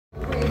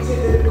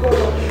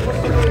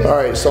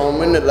Alright, so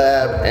I'm in the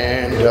lab,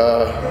 and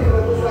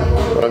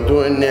what I'm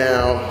doing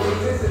now,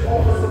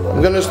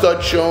 I'm gonna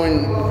start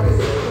trying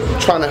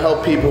to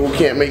help people who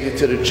can't make it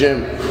to the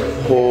gym,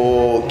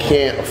 who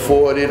can't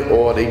afford it,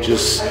 or they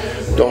just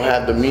don't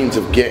have the means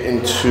of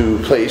getting to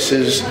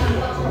places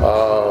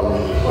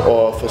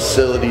or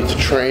facility to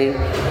train.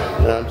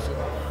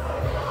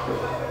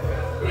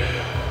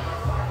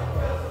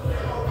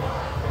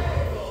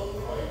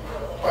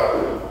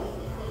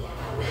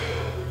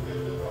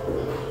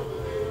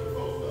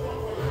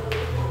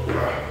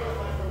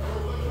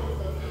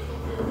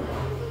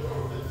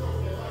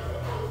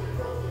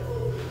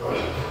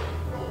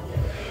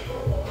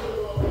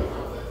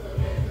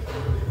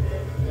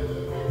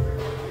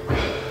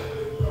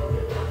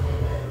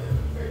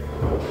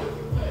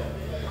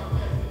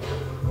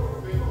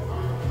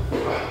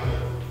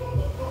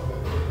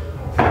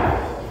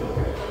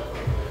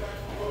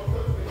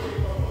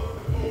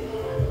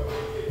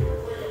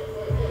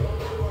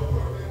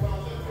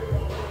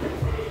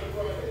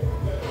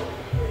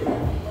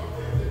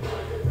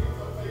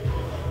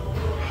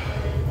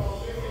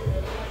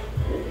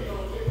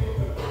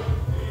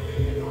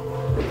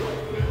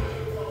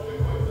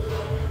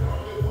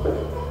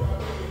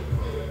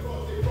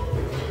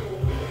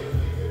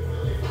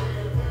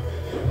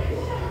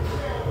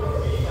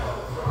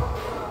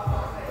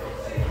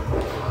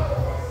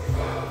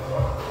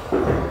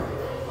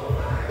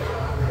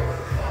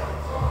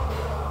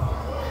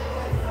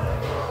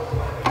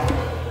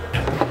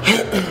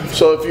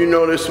 So if you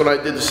notice, when I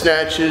did the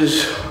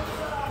snatches,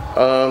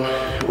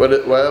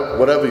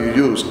 whatever you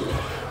use,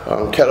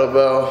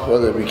 kettlebell,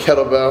 whether it be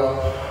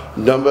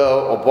kettlebell, dumbbell,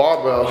 or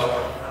barbell,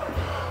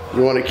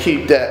 you want to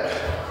keep that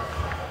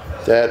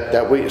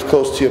weight as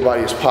close to your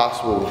body as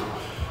possible.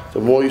 The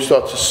more you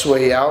start to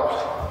sway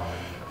out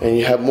and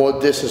you have more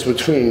distance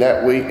between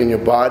that weight and your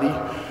body,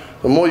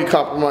 the more you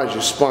compromise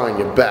your spine,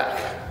 your back,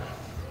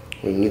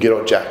 when you get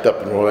all jacked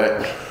up and all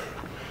that.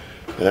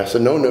 And that's a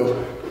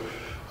no-no.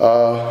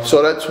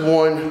 So that's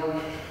one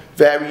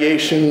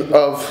variation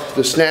of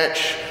the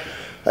snatch.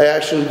 I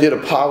actually did a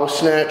power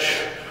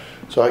snatch,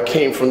 so I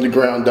came from the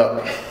ground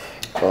up.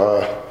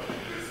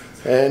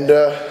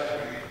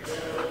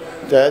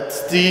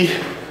 That's the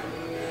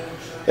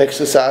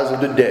exercise of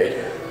the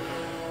day.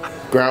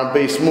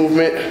 Ground-based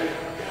movement,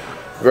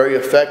 very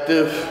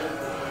effective,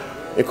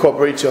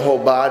 incorporates your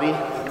whole body.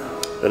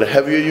 And the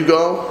heavier you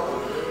go,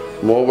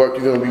 the more work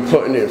you're going to be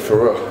putting in,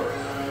 for real.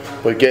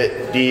 But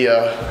get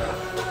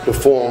the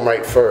form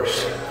right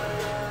first.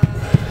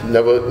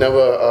 Never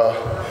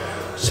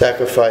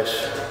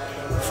sacrifice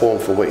form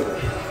for weight.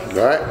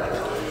 Alright?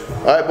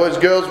 Alright, boys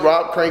and girls,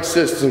 Rob Crank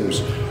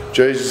Systems,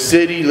 Jersey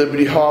City,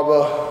 Liberty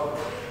Harbor.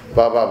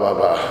 Bye bye bye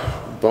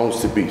bye.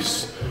 Bones to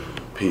beast.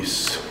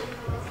 Peace.